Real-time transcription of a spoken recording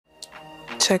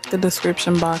Check the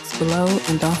description box below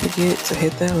and don't forget to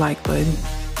hit that like button.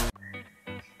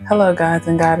 Hello gods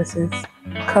and goddesses,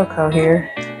 CoCo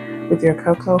here with your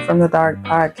CoCo from the Dark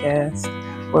podcast,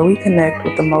 where we connect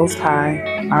with the Most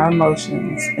High, our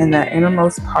emotions, and the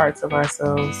innermost parts of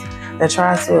ourselves that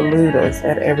tries to elude us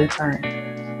at every turn.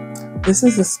 This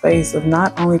is a space of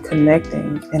not only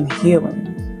connecting and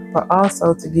healing, but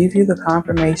also to give you the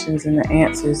confirmations and the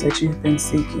answers that you've been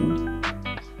seeking.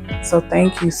 So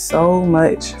thank you so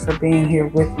much for being here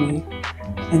with me,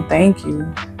 and thank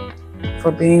you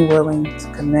for being willing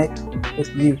to connect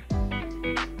with you.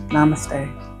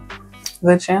 Namaste.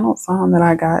 The channeled song that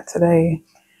I got today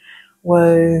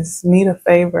was Need a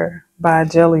Favor by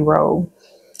Jelly Roll.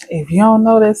 If you don't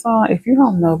know that song, if you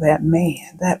don't know that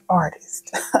man, that artist,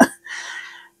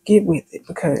 get with it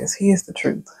because he is the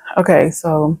truth. Okay,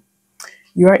 so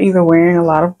you are either wearing a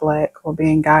lot of black or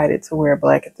being guided to wear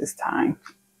black at this time.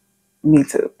 Me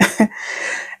too.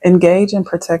 Engage in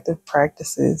protective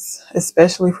practices,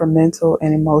 especially for mental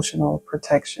and emotional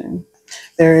protection.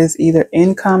 There is either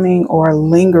incoming or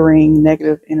lingering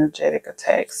negative energetic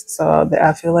attacks. So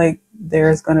I feel like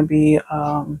there's going to be,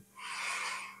 I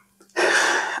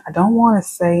don't want to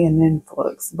say an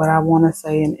influx, but I want to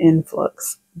say an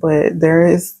influx. But there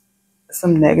is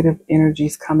some negative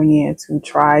energies coming in to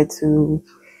try to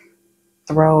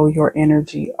throw your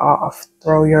energy off,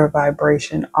 throw your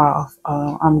vibration off.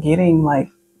 I'm getting like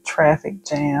traffic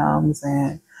jams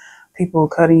and people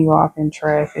cutting you off in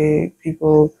traffic,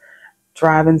 people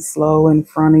driving slow in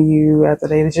front of you after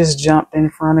they just jumped in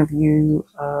front of you,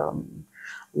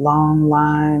 long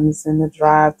lines in the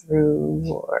drive-through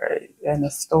or in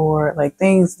the store, like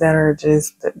things that are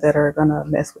just that are gonna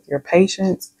mess with your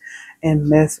patience and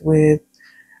mess with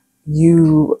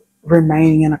you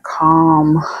remaining in a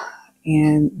calm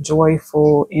and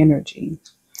joyful energy.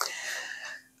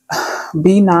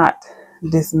 Be not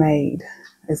dismayed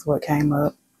is what came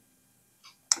up.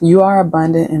 You are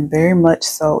abundant and very much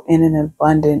so in an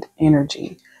abundant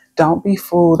energy. Don't be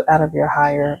fooled out of your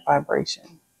higher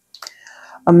vibration.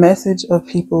 A message of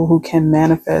people who can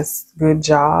manifest good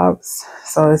jobs.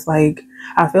 So it's like,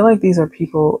 I feel like these are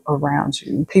people around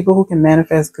you, people who can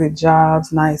manifest good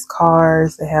jobs, nice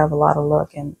cars. They have a lot of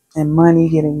luck and money,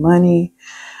 getting money.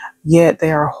 Yet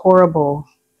they are horrible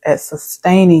at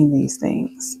sustaining these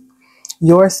things.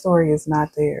 Your story is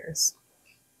not theirs.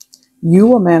 You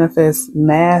will manifest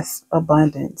mass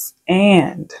abundance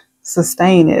and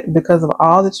sustain it because of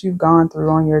all that you've gone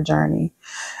through on your journey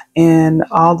and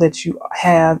all that you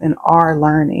have and are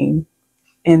learning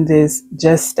in this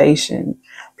gestation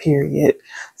period.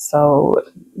 So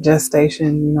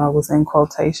gestation, was in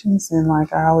quotations. And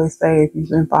like I always say, if you've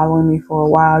been following me for a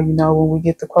while, when we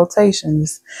get the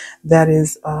quotations, that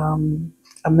is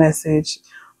a message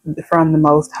from the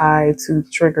Most High to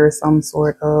trigger some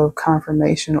sort of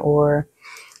confirmation or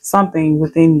something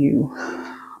within you.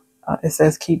 It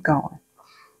says, keep going.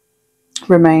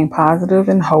 Remain positive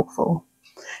and hopeful.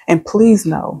 And please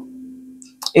know,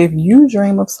 if you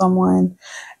dream of someone,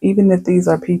 even if these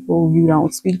are people you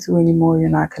don't speak to anymore, you're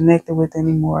not connected with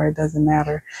anymore, it doesn't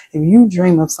matter. If you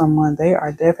dream of someone, they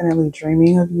are definitely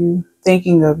dreaming of you,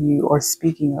 thinking of you, or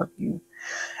speaking of you.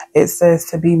 It says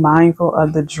to be mindful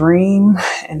of the dream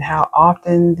and how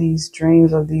often these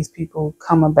dreams of these people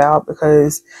come about,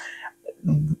 because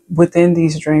within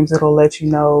these dreams, it'll let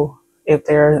you know if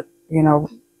they're,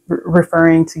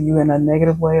 referring to you in a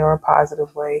negative way or a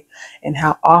positive way, and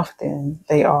how often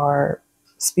they are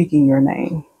speaking your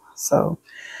name. So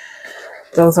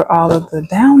those are all of the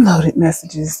downloaded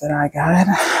messages that I got.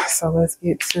 So let's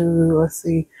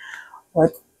see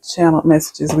what channeled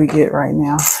messages we get right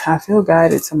now. I feel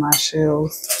guided to my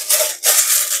shells.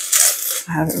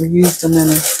 I haven't used them in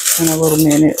a little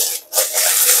minute.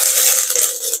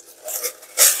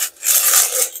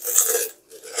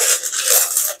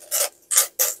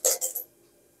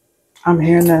 I'm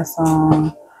hearing that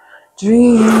song,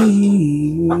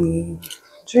 dream,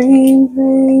 dream,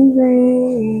 dream,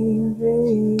 dream,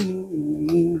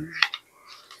 dream,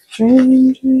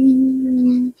 dream,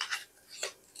 dream.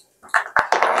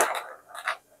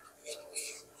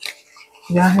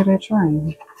 Y'all hear that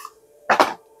train?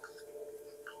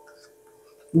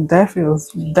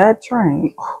 That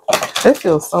train, it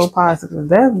feels so positive.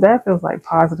 That feels like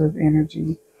positive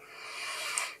energy.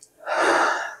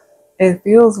 It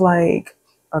feels like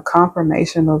a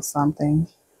confirmation of something.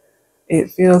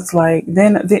 It feels like, and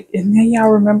then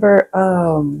y'all remember,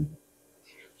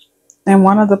 in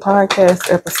one of the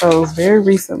podcast episodes very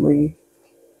recently,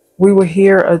 we would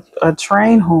hear a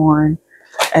train horn,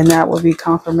 and that would be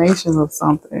confirmation of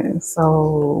something.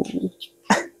 So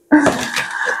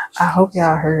I hope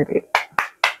y'all heard it.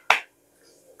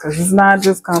 Because it's not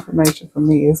just confirmation for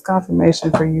me, it's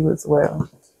confirmation for you as well.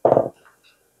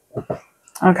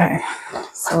 Okay,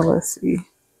 so let's see.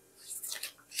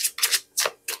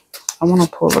 I want to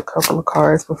pull a couple of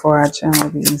cards before I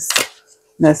channel these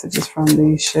messages from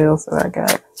these shells that I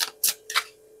got.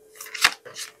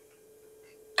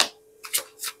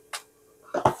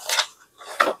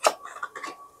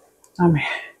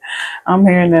 I'm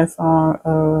hearing that song.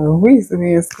 We used to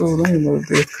be in school. Let me move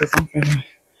this because I'm gonna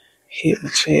hit my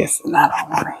chest and I don't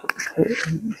want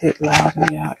to hit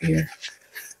loudly out here.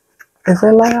 Is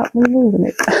it loud? Me moving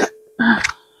it.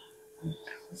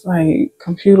 It's like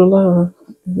computer love.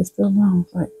 Is it still on?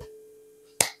 It's like.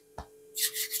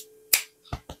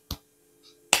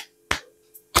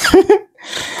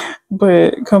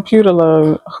 But computer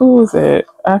love, who's it?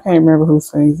 I can't remember who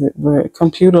sings it, but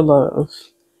computer love.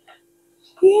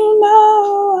 You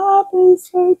know, I've been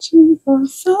searching for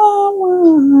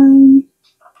someone.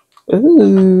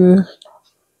 Ooh.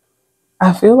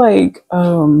 I feel like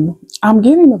I'm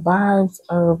getting the vibes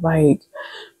of like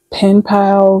pen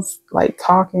pals, like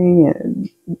talking and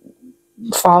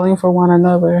falling for one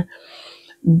another.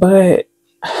 But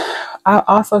I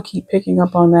also keep picking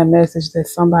up on that message that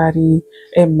somebody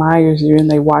admires you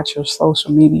and they watch your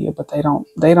social media, but they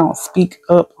don't speak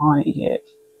up on it yet.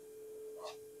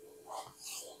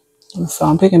 And so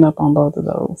I'm picking up on both of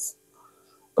those.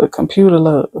 But computer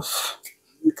love.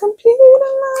 Computer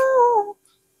love.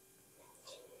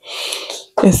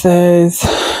 It says,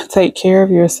 take care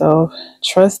of yourself.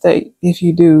 Trust that if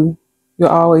you do, you'll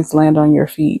always land on your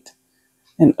feet.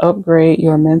 And upgrade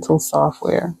your mental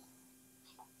software.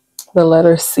 The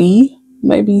letter C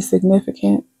may be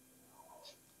significant.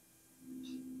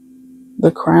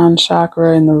 The crown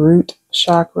chakra and the root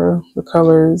chakra, the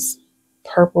colors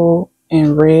purple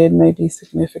and red may be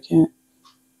significant.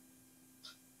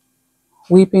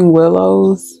 Weeping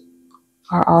willows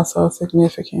are also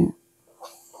significant.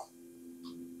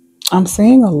 I'm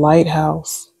seeing a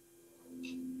lighthouse.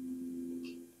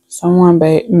 Someone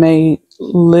may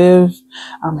live,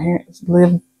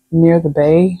 live near the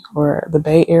bay or the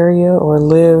Bay Area, or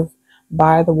live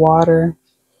by the water,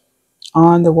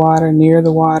 on the water, near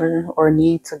the water, or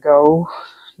need to go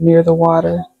near the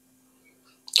water.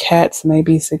 Cats may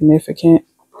be significant.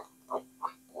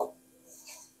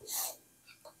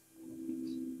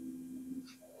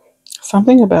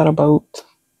 Something about a boat.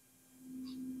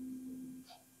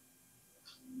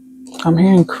 I'm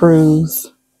hearing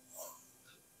cruise.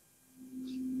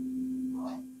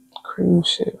 Cruise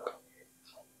ship.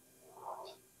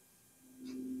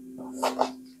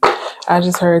 I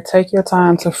just heard take your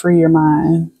time to free your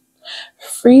mind.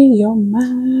 Free your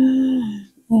mind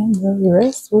and the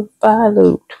rest will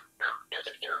follow.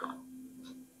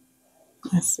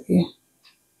 Let's see.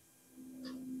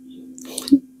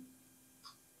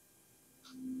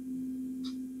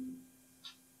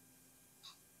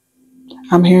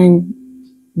 I'm hearing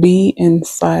be in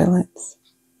silence.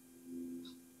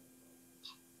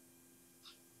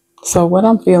 So what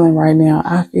I'm feeling right now,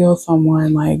 I feel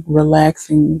someone like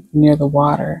relaxing near the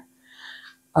water.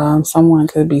 Someone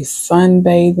could be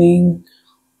sunbathing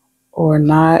or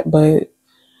not, but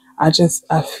I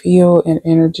feel an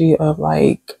energy of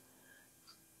like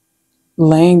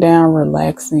laying down,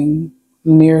 relaxing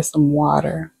near some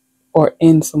water or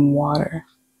in some water.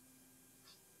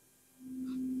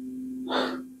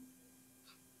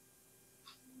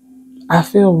 I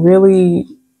feel really,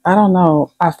 I don't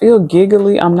know. I feel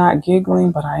giggly. I'm not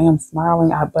giggling, but I am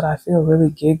smiling. But I feel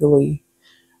really giggly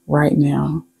right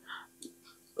now.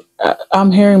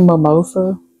 I'm hearing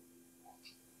mimosa.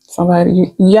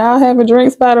 Somebody, y'all having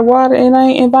drinks by the water and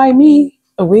ain't invite me?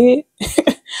 What?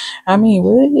 I mean,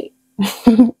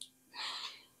 what?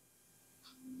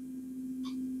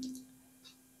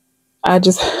 I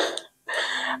just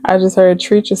heard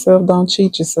treat yourself, don't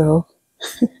cheat yourself.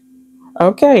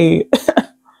 Okay.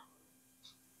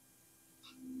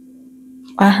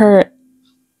 I heard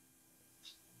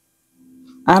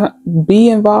be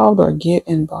involved or get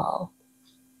involved.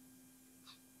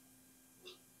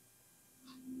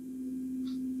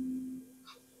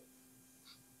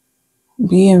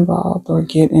 Be involved or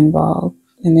get involved.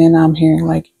 And then I'm hearing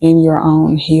like in your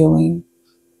own healing.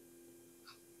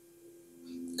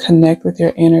 Connect with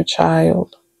your inner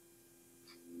child.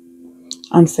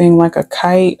 I'm seeing like a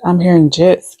kite. I'm hearing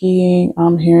jet skiing.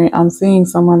 I'm seeing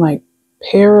someone like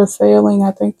parasailing.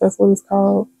 I think that's what it's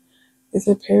called. Is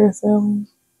it parasailing?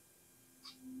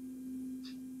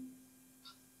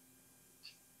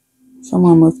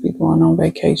 Someone must be going on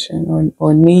vacation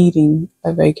or needing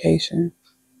a vacation.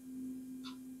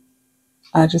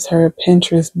 I just heard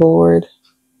Pinterest board.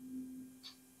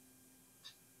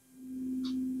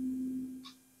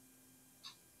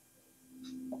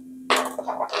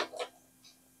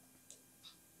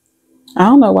 I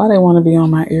don't know why they want to be on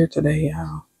my ear today,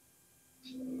 y'all.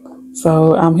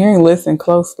 So I'm hearing listen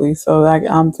closely. So like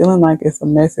I'm feeling like it's a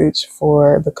message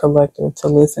for the collective to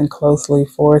listen closely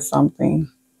for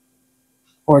something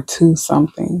or to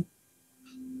something.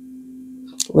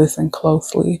 Listen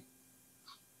closely.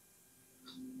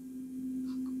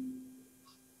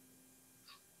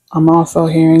 I'm also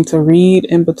hearing to read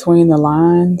in between the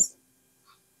lines.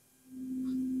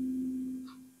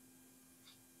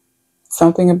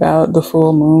 Something about the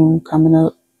full moon coming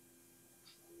up.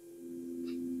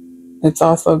 It's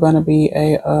also going to be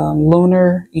a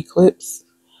lunar eclipse.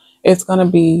 It's going to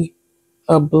be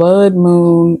a blood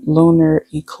moon lunar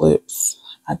eclipse,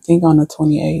 I think on the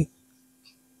 28th.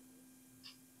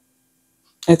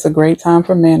 It's a great time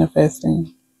for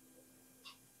manifesting.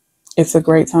 It's a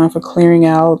great time for clearing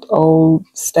out old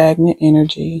stagnant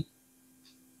energy.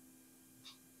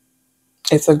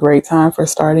 It's a great time for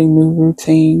starting new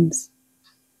routines.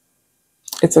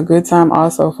 It's a good time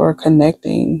also for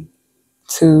connecting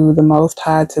to the Most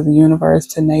High, to the universe,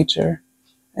 to nature,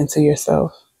 and to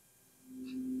yourself.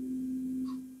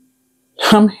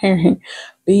 I'm hearing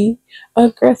be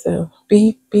aggressive,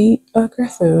 be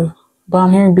aggressive. But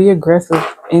I'm hearing be aggressive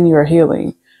in your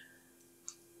healing,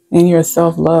 in your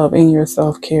self-love, in your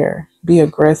self-care. Be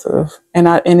aggressive. And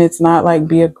it's not like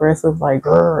be aggressive like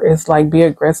it's like be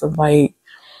aggressive like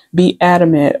be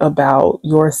adamant about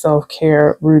your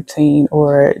self-care routine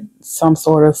or some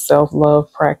sort of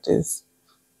self-love practice.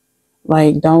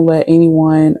 Like don't let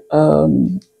anyone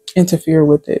interfere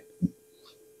with it.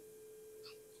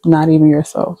 Not even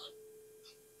yourself.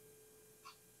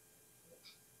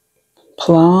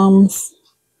 Plums.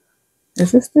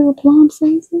 Is it still plum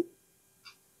season?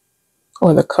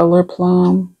 Or the color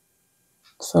plum?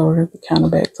 So we're kind of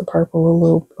back to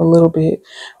purple a little bit.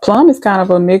 Plum is kind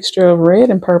of a mixture of red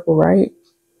and purple, right?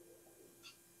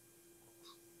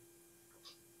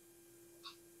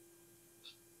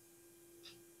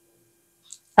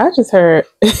 I just heard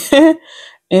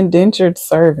indentured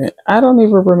servant. I don't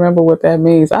even remember what that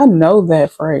means. I know that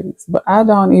phrase, but I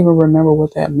don't even remember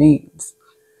what that means.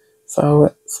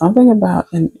 So something about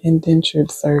an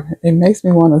indentured servant. It makes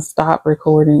me want to stop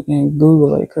recording and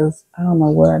Google it because I don't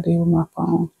know what I did with my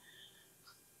phone.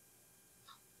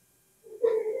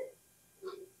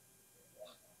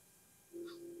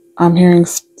 I'm hearing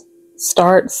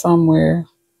start somewhere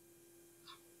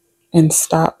and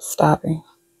stop stopping.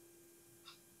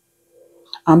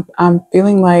 I'm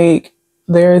feeling like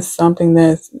there is something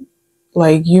that's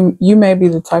like you may be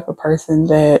the type of person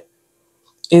that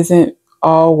isn't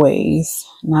always,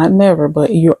 not never,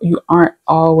 but you aren't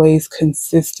always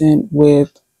consistent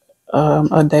with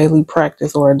a daily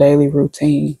practice or a daily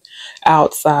routine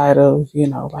outside of,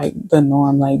 like the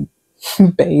norm, like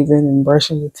bathing and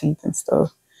brushing your teeth and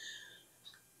stuff.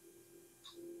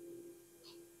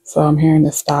 So I'm hearing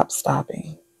to stop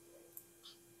stopping.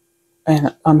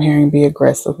 And I'm hearing be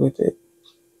aggressive with it.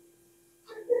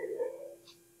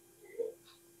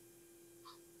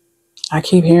 I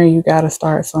keep hearing you got to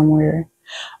start somewhere.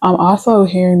 I'm also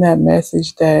hearing that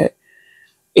message that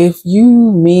if you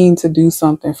mean to do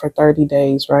something for 30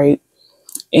 days, right?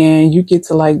 And you get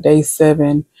to like day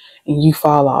 7 and you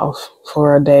fall off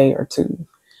for a day or two,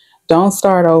 don't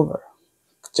start over.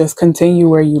 Just continue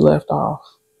where you left off.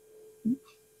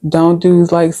 Don't do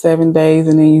like 7 days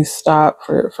and then you stop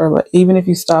for like, even if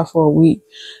you stop for a week,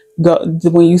 go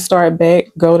when you start back,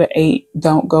 go to 8.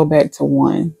 Don't go back to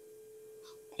 1.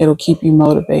 It'll keep you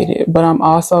motivated. But I'm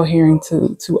also hearing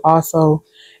to also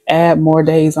add more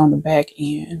days on the back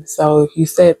end. So if you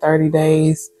said 30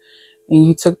 days and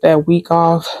you took that week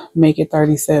off, make it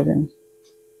 37.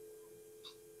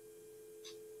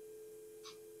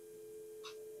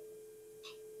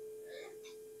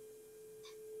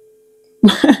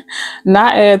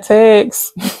 Not add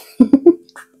tags.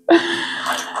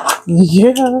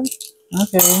 Yeah.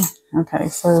 Okay. Okay.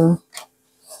 So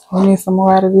we need some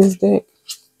more out of this deck.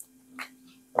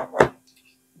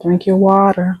 Drink your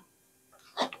water.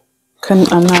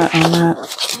 I'm not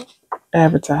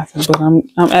advertising, but I'm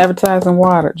advertising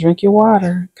water. Drink your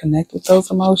water. Connect with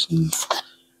those emotions.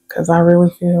 Cause I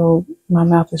really feel my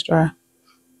mouth is dry.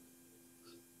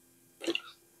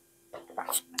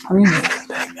 Let me move this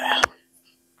back now.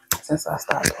 Since I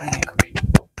stopped playing computer.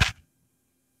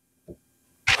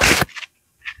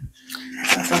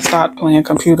 Since I stopped playing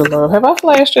computer love. Have I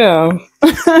flashed y'all?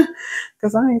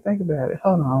 Cause I ain't think about it.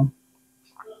 Hold on.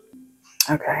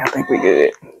 Okay, I think we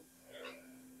good.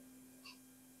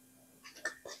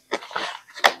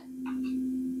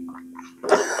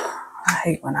 I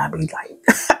hate when I be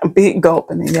like big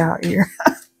gulping in y'all ear.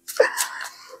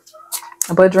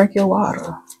 But drink your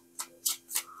water.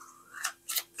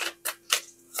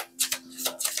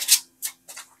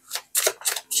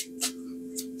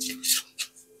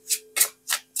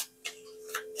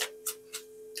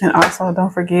 And also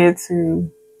don't forget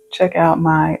to check out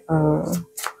my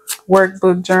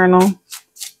workbook journal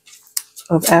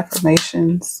of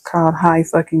affirmations called High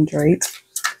Fucking Drake.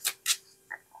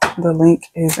 The link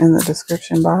is in the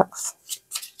description box.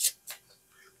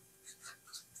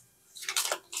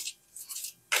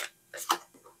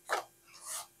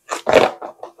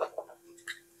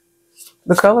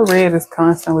 The color red is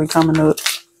constantly coming up.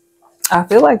 I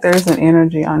feel like there's an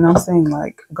energy. I know I'm saying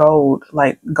like gold,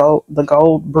 the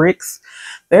gold bricks.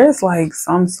 There's like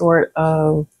some sort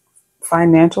of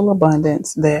financial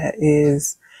abundance that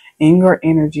is in your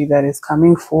energy that is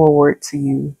coming forward to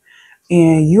you.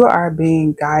 And you are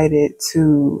being guided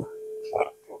to,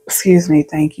 excuse me,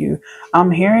 thank you.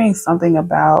 I'm hearing something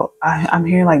about, I'm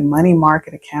hearing like money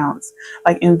market accounts,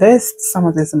 like invest some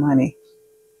of this money.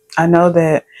 I know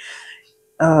that,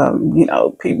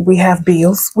 we have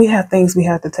bills, we have things we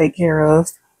have to take care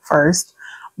of first,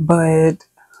 but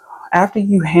after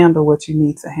you handle what you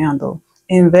need to handle,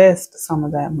 invest some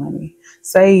of that money,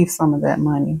 save some of that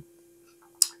money.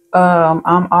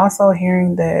 I'm also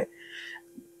hearing that,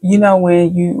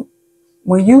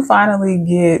 when you finally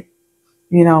get,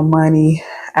 money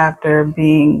after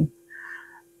being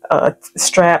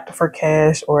strapped for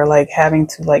cash, or like having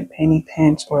to like penny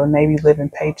pinch, or maybe living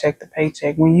paycheck to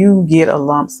paycheck, when you get a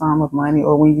lump sum of money,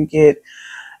 or when you get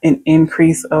an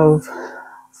increase of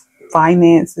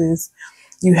finances,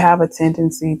 you have a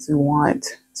tendency to want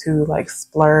to like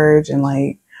splurge and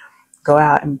like go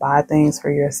out and buy things for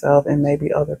yourself and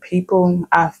maybe other people.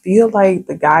 I feel like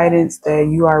the guidance that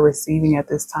you are receiving at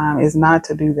this time is not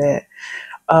to do that.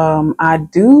 I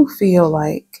do feel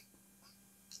like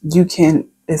you can,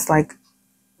 it's like,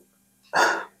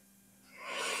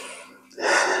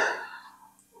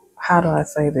 how do I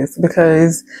say this?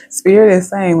 Because Spirit is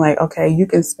saying like, okay, you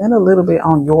can spend a little bit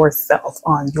on yourself,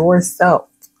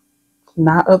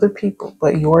 not other people,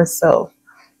 but yourself,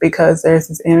 because there's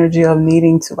this energy of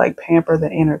needing to like pamper the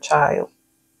inner child.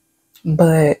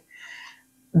 But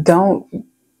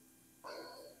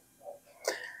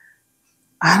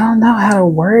I don't know how to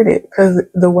word it, because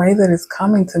the way that it's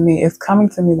coming to me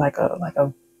like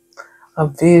a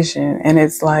vision. And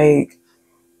it's like,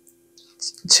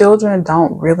 children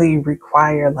don't really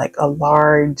require like a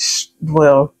large,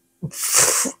 well,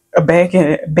 back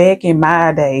in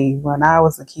my day when I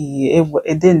was a kid,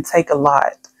 it didn't take a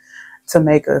lot to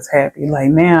make us happy. Like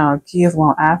now, kids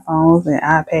want iPhones and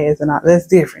iPads and all. That's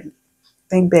different.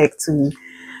 Think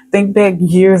back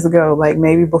years ago, like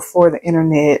maybe before the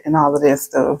internet and all of that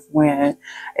stuff, when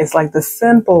it's like the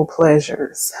simple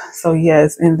pleasures. So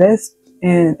yes,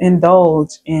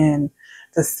 indulge in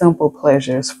the simple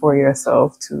pleasures for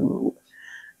yourself to,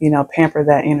 pamper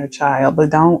that inner child, but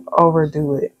don't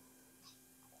overdo it,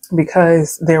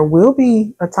 because there will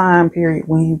be a time period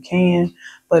when you can,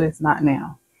 but it's not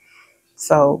now.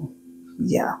 So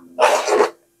yeah.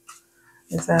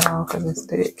 Is that all for this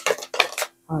deck?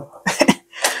 Oh.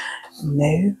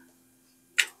 No.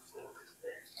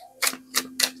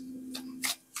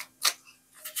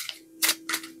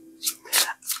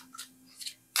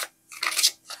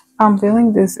 I'm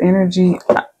feeling this energy.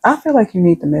 I feel like you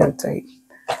need to meditate.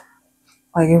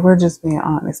 Like, if we're just being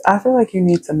honest, I feel like you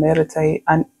need to meditate.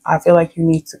 I feel like you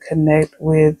need to connect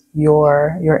with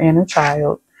your inner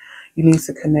child. You need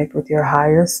to connect with your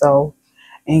higher self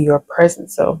and your present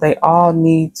self. They all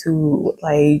need to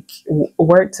like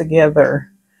work together.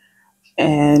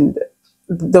 And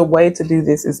the way to do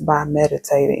this is by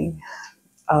meditating.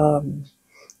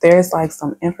 There's like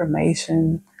some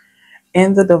information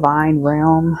in the divine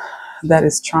realm that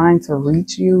is trying to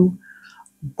reach you,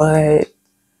 but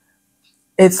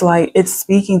it's like it's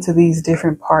speaking to these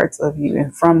different parts of you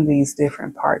and from these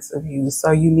different parts of you.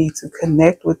 So you need to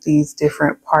connect with these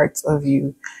different parts of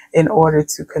you in order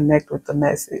to connect with the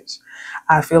message.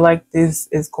 I feel like this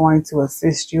is going to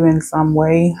assist you in some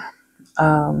way.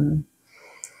 I'm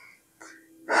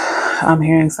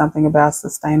hearing something about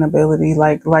sustainability.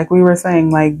 Like we were saying,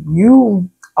 like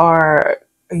you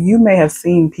may have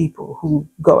seen people who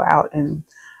go out and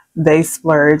they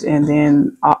splurge, and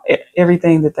then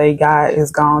everything that they got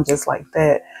is gone just like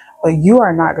that. But you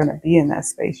are not going to be in that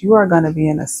space. You are going to be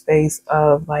in a space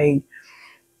of like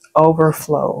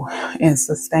overflow and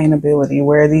sustainability,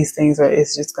 where these things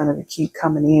it's just going to keep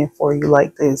coming in for you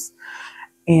like this.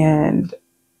 And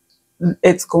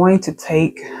it's going to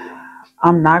take,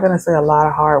 I'm not going to say a lot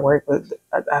of hard work, but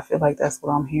I feel like that's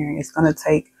what I'm hearing. It's going to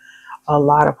take a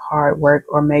lot of hard work,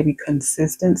 or maybe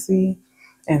consistency.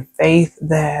 and faith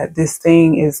that this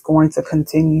thing is going to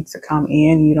continue to come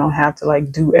in. You don't have to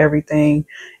like do everything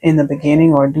in the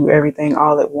beginning or do everything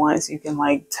all at once. You can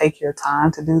like take your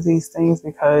time to do these things,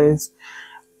 because,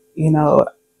 you know,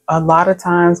 a lot of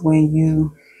times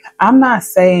I'm not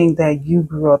saying that you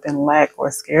grew up in lack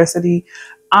or scarcity.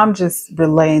 I'm just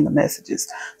relaying the messages.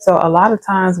 So a lot of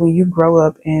times when you grow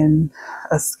up in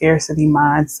a scarcity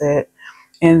mindset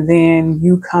and then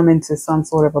you come into some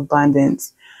sort of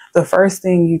abundance, the first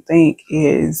thing you think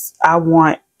is, I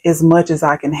want as much as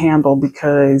I can handle,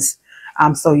 because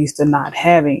I'm so used to not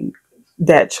having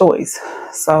that choice.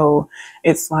 So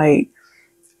it's like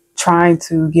trying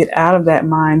to get out of that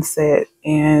mindset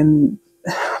and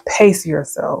pace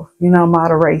yourself,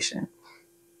 moderation.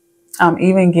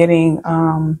 Even getting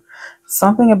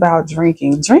something about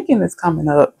drinking. Drinking has come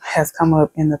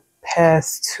up in the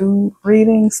past 2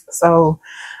 readings. So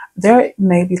there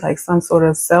may be like some sort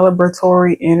of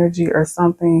celebratory energy or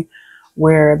something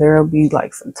where there'll be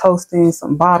like some toasting,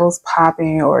 some bottles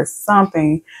popping or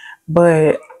something.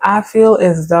 But I feel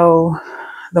as though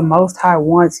the Most High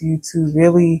wants you to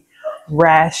really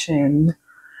ration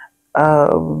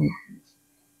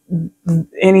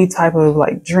any type of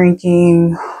like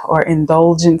drinking or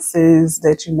indulgences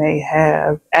that you may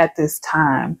have at this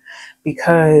time,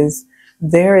 because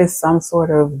there is some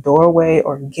sort of doorway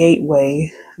or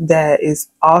gateway that is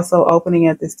also opening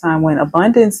at this time. When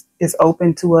abundance is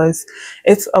open to us,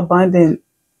 it's abundant.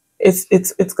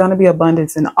 It's going to be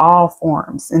abundance in all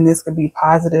forms, and this could be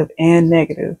positive and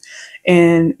negative.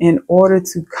 And in order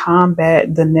to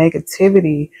combat the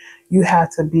negativity, you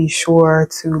have to be sure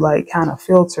to like kind of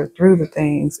filter through the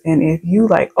things. And if you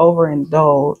like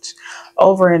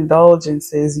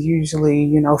overindulgences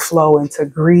usually, flow into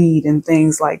greed and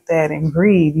things like that. And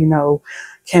greed,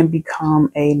 can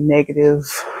become a negative.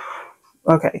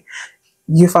 Okay,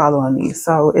 you following me?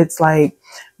 So it's like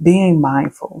being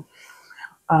mindful.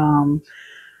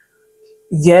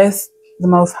 Yes, the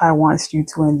Most High wants you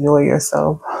to enjoy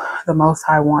yourself. The Most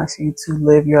High wants you to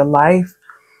live your life.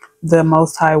 The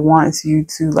Most High wants you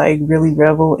to like really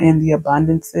revel in the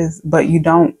abundances, but you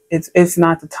don't, it's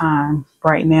not the time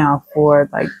right now for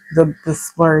like the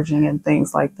splurging and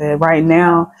things like that. Right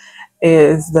now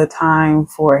is the time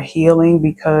for healing,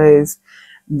 because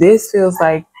this feels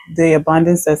like the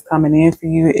abundance that's coming in for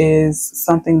you is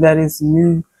something that is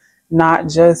new, not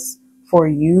just for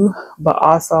you, but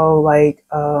also like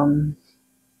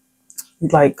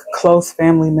close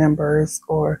family members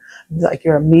or like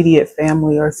your immediate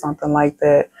family or something like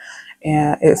that.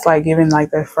 And it's like giving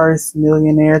like that first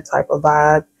millionaire type of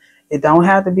vibe. It don't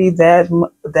have to be that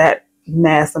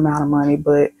mass amount of money,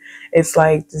 but it's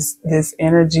like this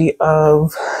energy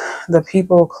of the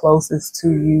people closest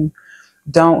to you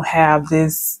don't have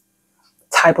this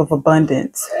type of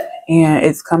abundance, and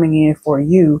it's coming in for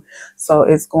you. So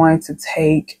it's going to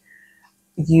take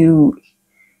you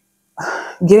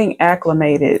getting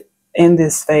acclimated in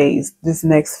this phase, this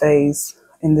next phase,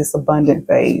 in this abundant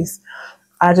phase.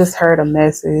 I just heard a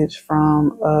message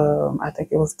from, I think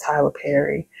it was Tyler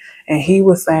Perry, and he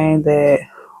was saying that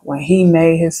when he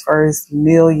made his first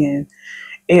million,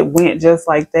 it went just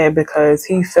like that because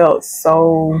he felt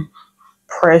so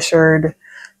pressured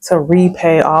to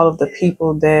repay all of the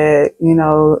people that,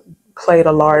 played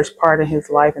a large part in his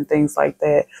life and things like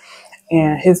that.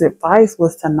 And his advice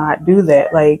was to not do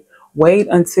that. Like, wait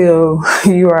until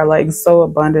you are like so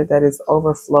abundant that it's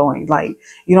overflowing. Like,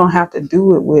 you don't have to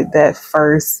do it with that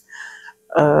first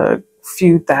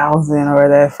few thousand or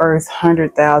that first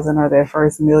 100,000 or that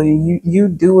first million. You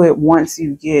do it once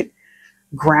you get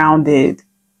grounded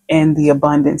in the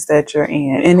abundance that you're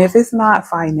in. And if it's not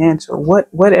financial,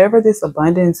 whatever this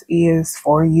abundance is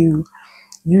for you,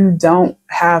 you don't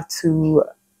have to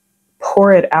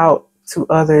pour it out to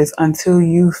others until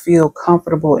you feel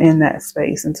comfortable in that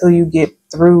space, until you get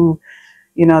through,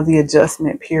 the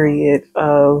adjustment period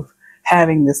of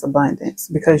having this abundance,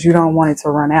 because you don't want it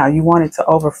to run out. You want it to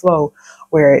overflow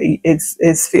where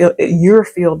you're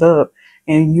filled up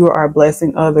and you are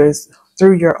blessing others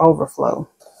through your overflow.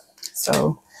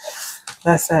 So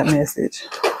that's that message.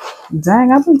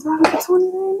 Dang, I've been talking for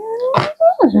 29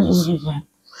 minutes.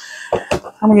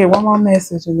 I'm going to get one more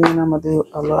message and then I'm going to do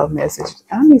a love message.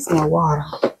 I need some more water.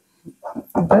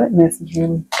 That message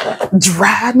really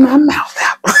dried my mouth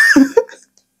out.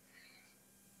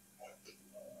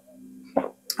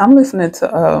 I'm listening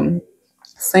to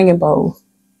Singing Bowl.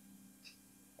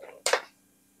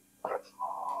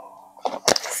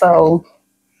 So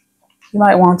you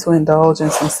might want to indulge in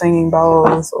some singing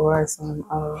bowls or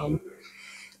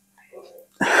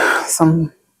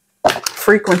some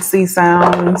frequency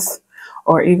sounds,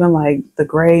 or even like the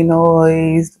gray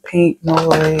noise, the pink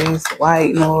noise, the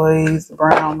white noise, the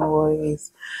brown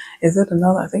noise. Is it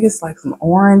another? I think it's like some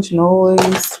orange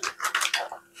noise,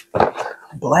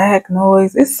 black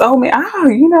noise. It's so many.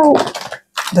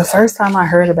 The first time I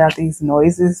heard about these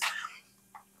noises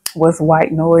was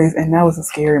white noise, and that was a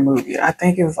scary movie. I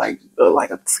think it was like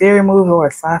a scary movie or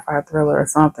a sci-fi thriller or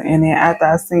something. And then after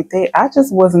I seen that, I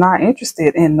just was not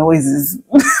interested in noises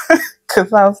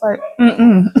because I was like,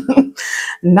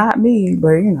 not me.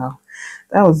 But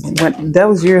that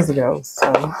was years ago.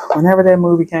 So whenever that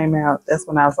movie came out, that's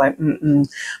when I was like,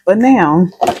 But now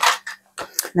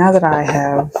that I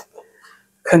have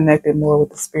connected more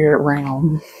with the spirit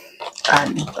realm,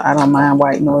 I don't mind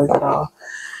white noise at all.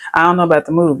 I don't know about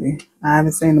the movie. I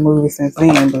haven't seen the movie since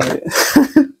then, but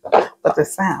but the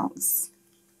sounds.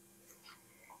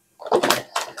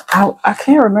 I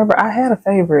can't remember. I had a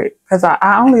favorite because I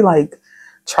only like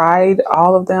tried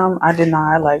all of them. I did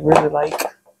not like really like,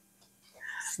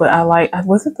 but I like,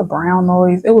 was it the brown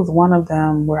noise? It was one of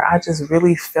them where I just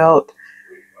really felt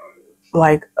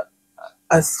like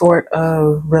a sort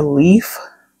of relief,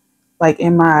 like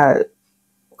in my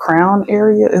crown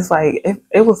area. It's like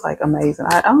it was like amazing.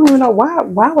 I don't even know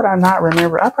why would I not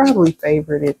remember. I probably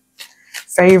favorited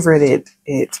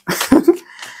it.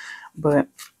 But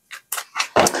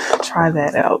try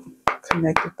that out,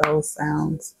 connect with those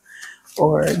sounds,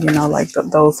 or like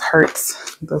those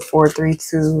hertz, the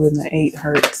 432 and the 8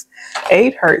 hertz.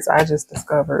 I just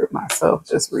discovered myself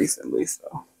just recently,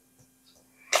 so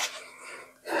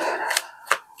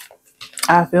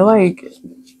I feel like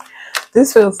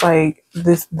this feels like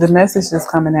the message that's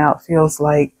coming out feels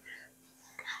like,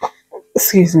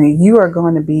 excuse me, you are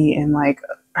going to be in like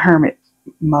hermit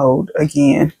mode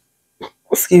again.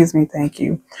 Excuse me, thank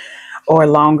you. Or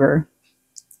longer,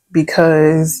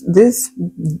 because this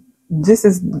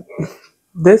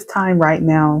time right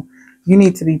now, you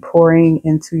need to be pouring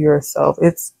into yourself.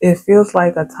 It feels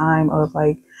like a time of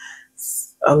like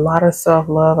a lot of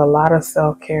self-love, a lot of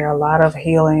self-care, a lot of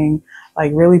healing,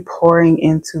 like really pouring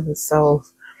into the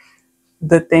self,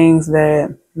 the things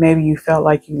that maybe you felt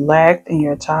like you lacked in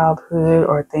your childhood,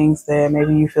 or things that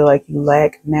maybe you feel like you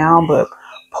lack now, but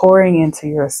pouring into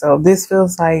yourself. This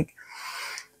feels like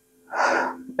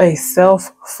a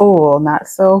self-full, not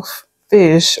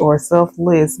selfish or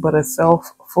selfless, but a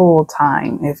self-full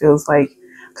time. It feels like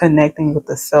connecting with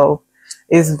the self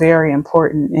is very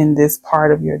important in this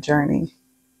part of your journey.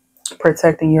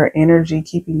 Protecting your energy,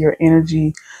 keeping your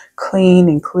energy clean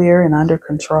and clear and under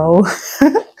control.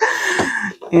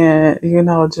 And,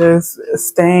 just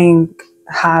staying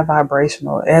as high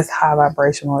vibrational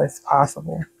as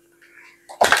possible.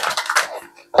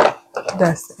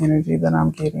 That's the energy that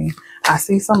I'm getting. I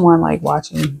see someone like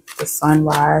watching the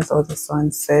sunrise or the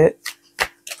sunset,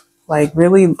 like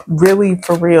really, really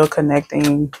for real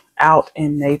connecting out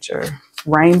in nature.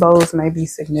 Rainbows may be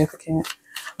significant.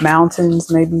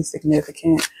 Mountains may be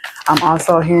significant. I'm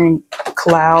also hearing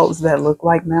clouds that look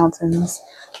like mountains.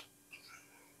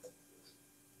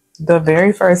 The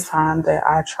very first time that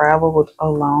I traveled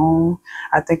alone,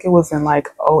 I think it was in like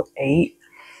 '08,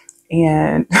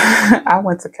 and I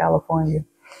went to California.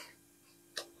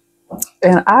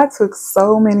 And I took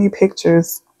so many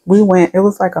pictures. It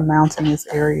was like a mountainous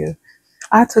area.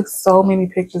 I took so many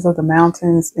pictures of the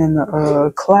mountains and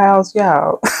the clouds.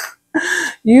 Y'all,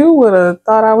 you would have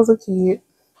thought I was a kid.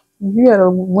 You had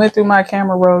went through my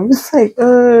camera roll. You say,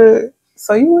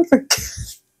 so you went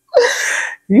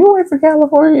to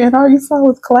California and all you saw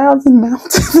was clouds and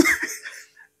mountains.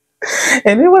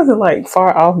 And it wasn't like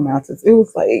far off mountains. It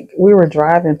was like we were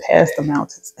driving past the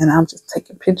mountains, and I'm just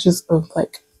taking pictures of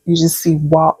like, you just see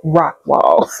rock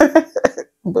wall.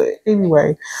 But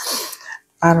anyway,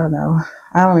 I don't know.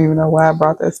 I don't even know why I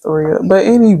brought that story up. But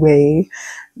anyway,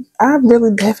 I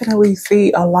really definitely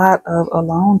see a lot of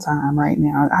alone time right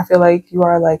now. I feel like you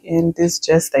are like in this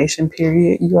gestation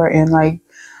period. You are in like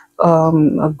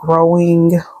a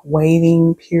growing,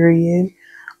 waiting period.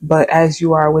 But as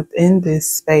you are within this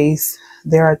space,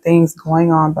 there are things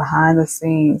going on behind the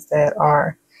scenes that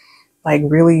are like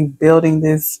really building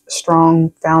this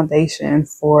strong foundation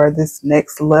for this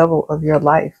next level of your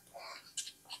life.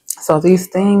 So these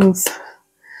things,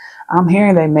 I'm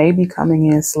hearing they may be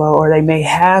coming in slow, or they may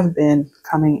have been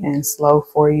coming in slow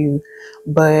for you,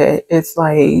 but it's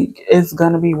like, it's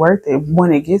going to be worth it.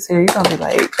 When it gets here, you're going to be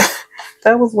like,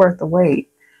 that was worth the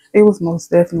wait. It was most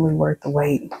definitely worth the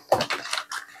wait.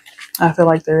 I feel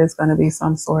like there is going to be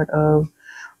some sort of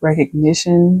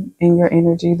recognition in your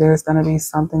energy. There's going to be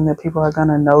something that people are going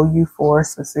to know you for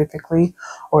specifically,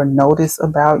 or notice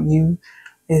about you.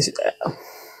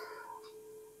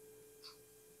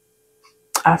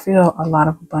 I feel a lot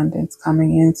of abundance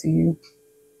coming into you.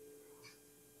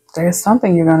 There's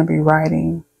something you're going to be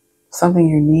writing, something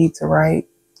you need to write,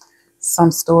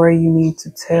 some story you need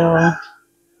to tell.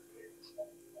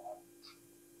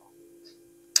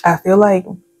 I feel like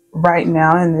right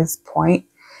now in this point,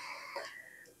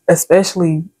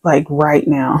 especially like right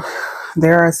now,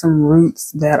 there are some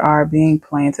roots that are being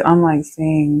planted. I'm like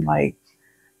seeing like,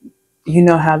 you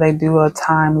know how they do a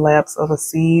time lapse of a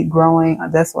seed growing?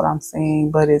 That's what I'm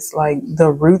seeing. But it's like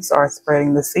the roots are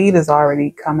spreading. The seed has already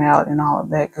come out and all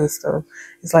of that good stuff.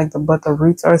 It's like but the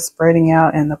roots are spreading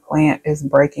out and the plant is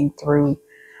breaking through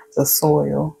the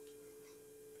soil.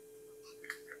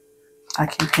 I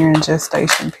keep hearing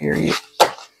gestation period.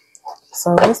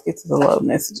 So let's get to the love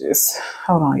messages.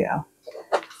 Hold on, y'all.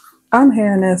 I'm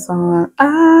hearing that song.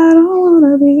 I don't want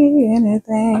to be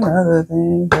anything other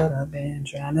than what I've been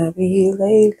trying to be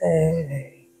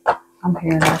lately. I'm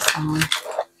hearing that song.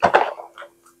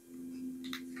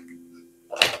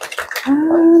 I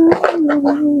don't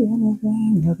want to be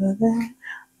anything other than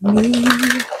me.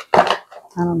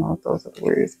 I don't know if those are the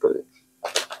words, but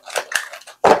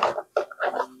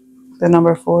the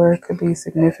number 4 could be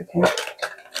significant.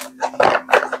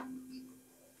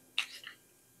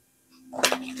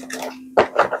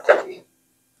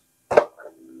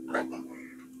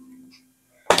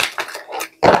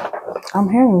 I'm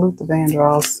hearing Luther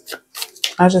Vandross.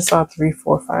 I just saw 3,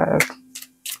 4, 5.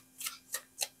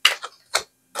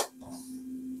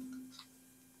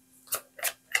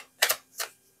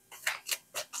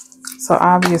 So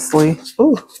obviously,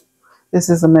 this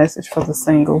is a message for the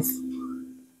singles.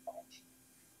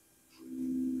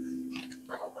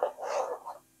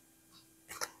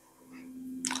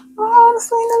 Oh, the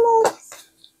singles.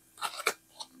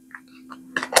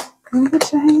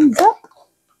 Put your hands up.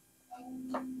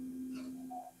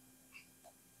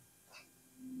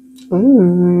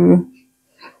 Ooh.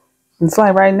 It's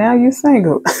like right now you're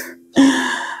single.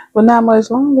 But not much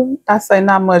longer. I say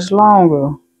not much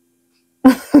longer.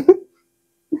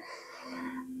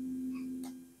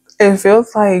 It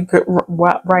feels like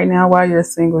right now while you're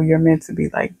single, you're meant to be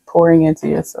like pouring into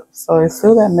yourself. So it's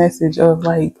still that message of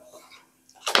like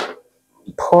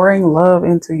pouring love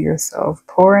into yourself,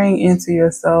 pouring into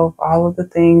yourself all of the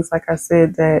things, like I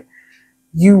said, that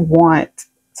you want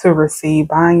to receive,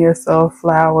 buying yourself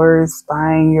flowers,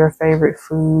 buying your favorite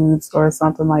foods or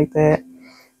something like that.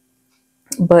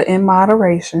 But in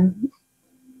moderation.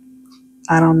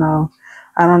 I don't know.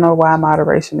 I don't know why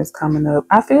moderation is coming up.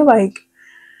 I feel like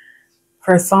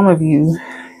for some of you,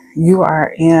 you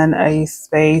are in a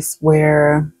space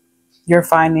where your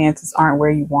finances aren't where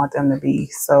you want them to be.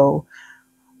 So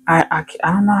I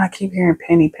don't know. I keep hearing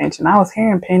penny pinching. I was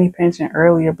hearing penny pinching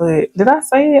earlier, but did I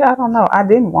say it? I don't know. I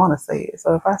didn't want to say it.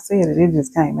 So if I said it, it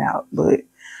just came out. But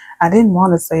I didn't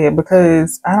want to say it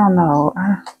because I don't know.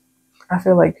 I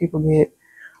feel like people get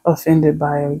offended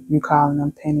by you calling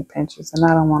them penny pinchers, and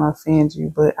I don't want to offend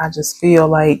you, but I just feel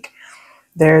like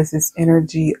there's this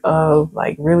energy of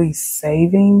like really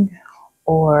saving,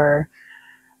 or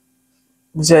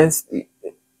just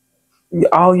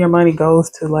all your money goes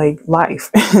to like life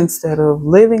instead of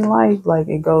living life. Like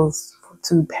it goes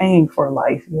to paying for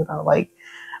life, like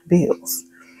bills.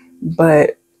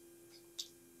 But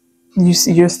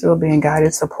you're still being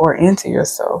guided to pour into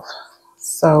yourself.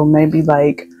 So maybe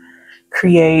like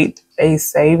create a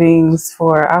savings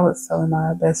for, I was telling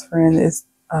my best friend is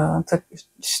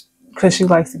because she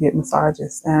likes to get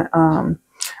massages, and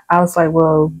I was like,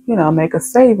 well, make a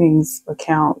savings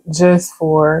account just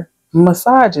for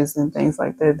massages and things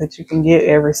like that you can get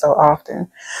every so often.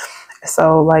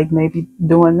 So like maybe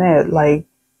doing that, like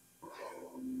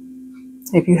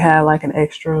if you have like an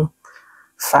extra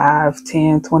 $5,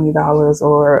 $10, $20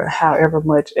 or however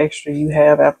much extra you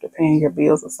have after paying your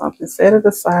bills or something, set it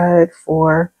aside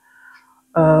for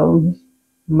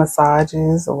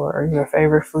massages or your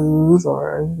favorite foods,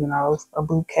 or a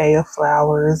bouquet of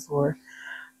flowers or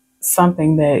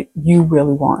something that you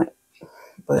really want.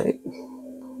 But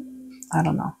I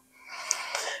don't know.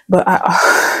 But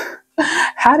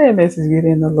how did message get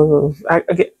into love?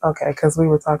 Okay, because we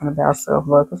were talking about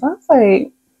self-love. Because I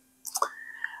say,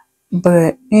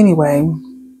 but anyway,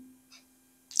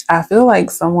 I feel like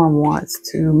someone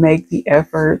wants to make the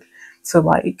effort to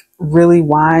like really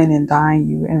wine and dine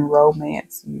you and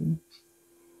romance you.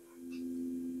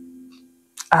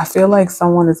 I feel like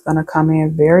someone is going to come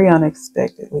in very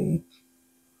unexpectedly,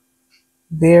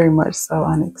 very much so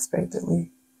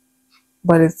unexpectedly.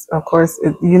 But it's, of course,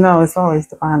 it's always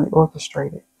divinely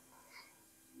orchestrated.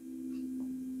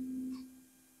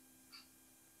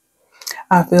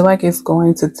 I feel like it's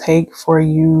going to take for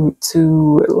you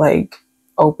to like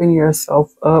open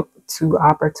yourself up to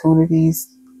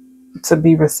opportunities to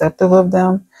be receptive of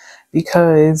them,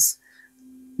 because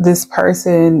this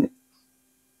person,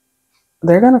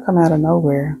 they're going to come out of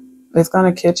nowhere. It's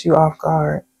going to catch you off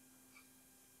guard.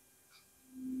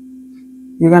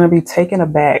 You're going to be taken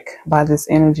aback by this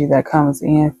energy that comes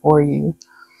in for you.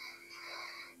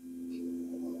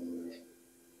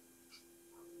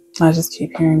 I just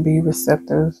keep hearing be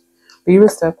receptive. Be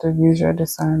receptive. Use your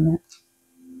discernment.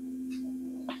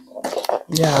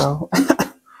 Yo.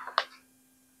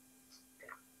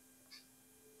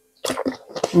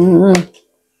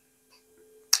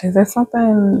 Is there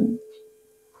something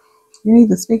you need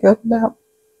to speak up about?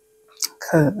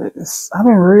 Because I've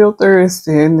been real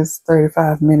thirsty in this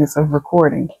 35 minutes of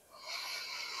recording.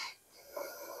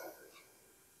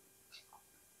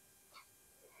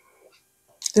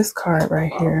 This card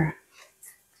right here.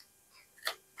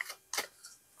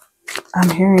 I'm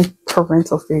hearing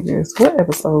parental figures. What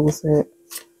episode was that?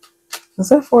 Was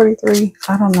that 43?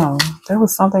 I don't know. There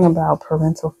was something about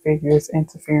parental figures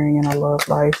interfering in a love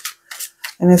life.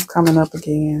 And it's coming up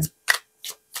again.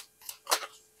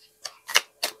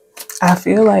 I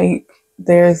feel like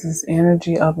there's this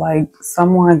energy of like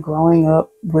someone growing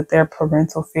up with their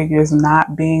parental figures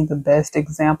not being the best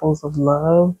examples of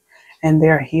love, and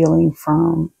they're healing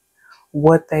from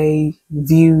what they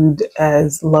viewed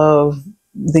as love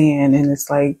then. And it's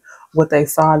like what they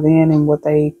saw then and what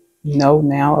they know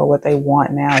now or what they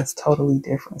want now is totally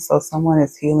different. So someone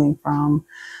is healing from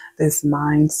this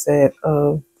mindset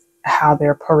of how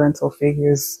their parental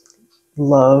figures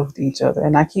loved each other.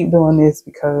 And I keep doing this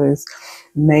because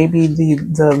maybe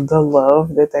the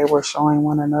love that they were showing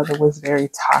one another was very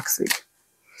toxic.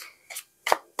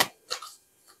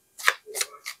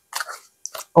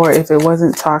 Or if it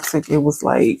wasn't toxic, it was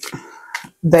like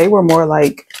they were more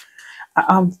like,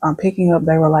 I'm picking up,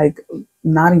 they were like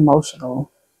not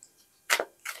emotional.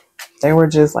 They were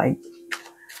just like,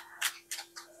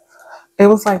 it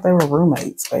was like they were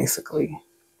roommates basically.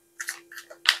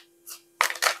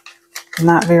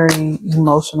 Not very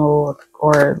emotional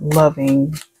or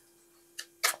loving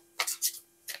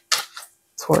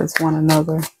towards one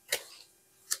another.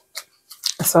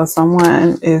 So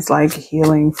someone is like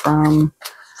healing from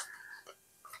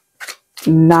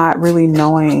not really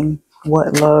knowing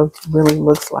what love really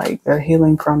looks like. They're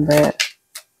healing from that.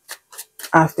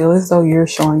 I feel as though you're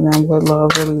showing them what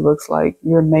love really looks like.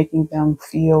 You're making them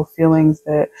feel feelings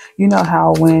that, you know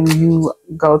how when you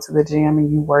go to the gym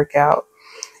and you work out,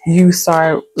 you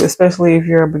start, especially if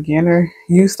you're a beginner,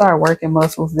 you start working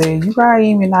muscles there. You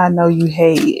probably even not know you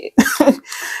hate it.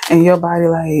 And your body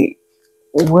like,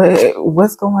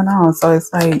 what's going on? So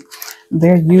it's like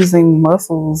they're using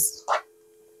muscles,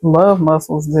 love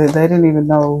muscles that they didn't even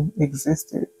know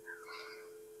existed.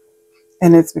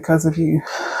 And it's because of you.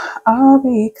 All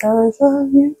because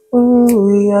of you.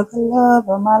 Ooh, you're the love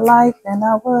of my life. And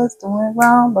I was doing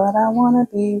wrong, but I want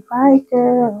to be right,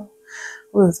 girl.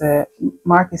 Who is that?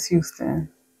 Marcus Houston.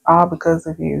 All because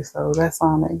of you. So that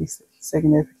song may be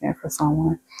significant for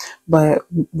someone. But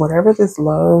whatever this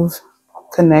love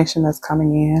connection that's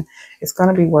coming in, it's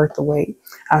going to be worth the wait.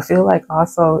 I feel like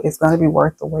also it's going to be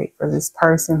worth the wait for this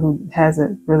person who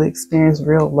hasn't really experienced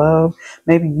real love.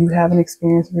 Maybe you haven't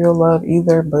experienced real love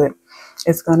either, but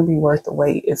it's going to be worth the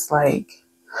wait. It's like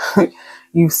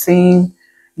you've seen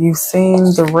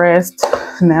the rest,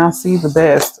 now see the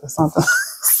best or something.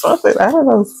 Something, I don't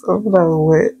know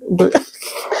what, but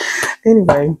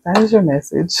anyway, that is your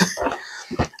message.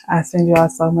 I send you all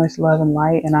so much love and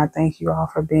light, and I thank you all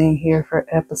for being here for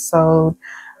episode.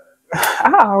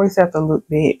 I always have to look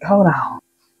big. Hold on.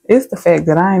 It's the fact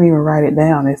that I ain't even write it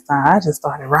down this time. I just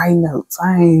started writing notes.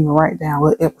 I ain't even write down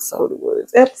what episode it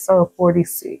was. Episode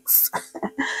 46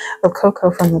 of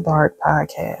CoCo from the Dark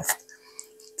podcast.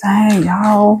 Dang,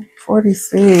 y'all.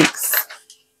 46.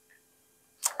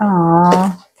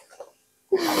 Aww.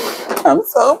 I'm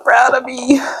so proud of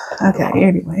me. Okay,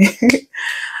 anyway.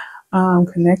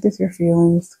 Connect with your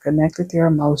feelings. Connect with your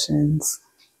emotions.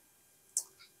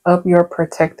 Up your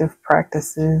protective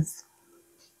practices.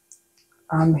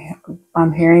 I'm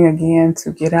hearing again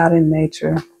to get out in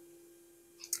nature.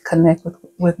 Connect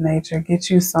with nature.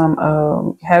 Get you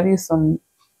some, have you some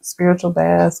spiritual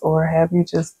baths, or have you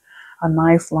just a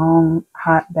nice long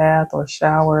hot bath or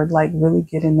shower. Like really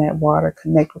get in that water,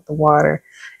 connect with the water,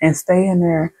 and stay in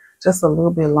there just a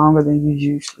little bit longer than you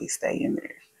usually stay in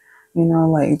there. You know,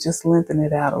 like just lengthen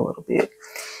it out a little bit.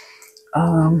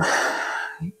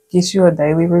 Get you a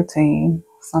daily routine,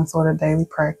 some sort of daily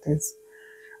practice,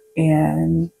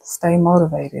 and stay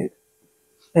motivated.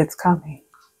 It's coming.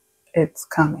 It's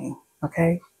coming.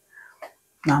 Okay?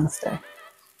 Namaste.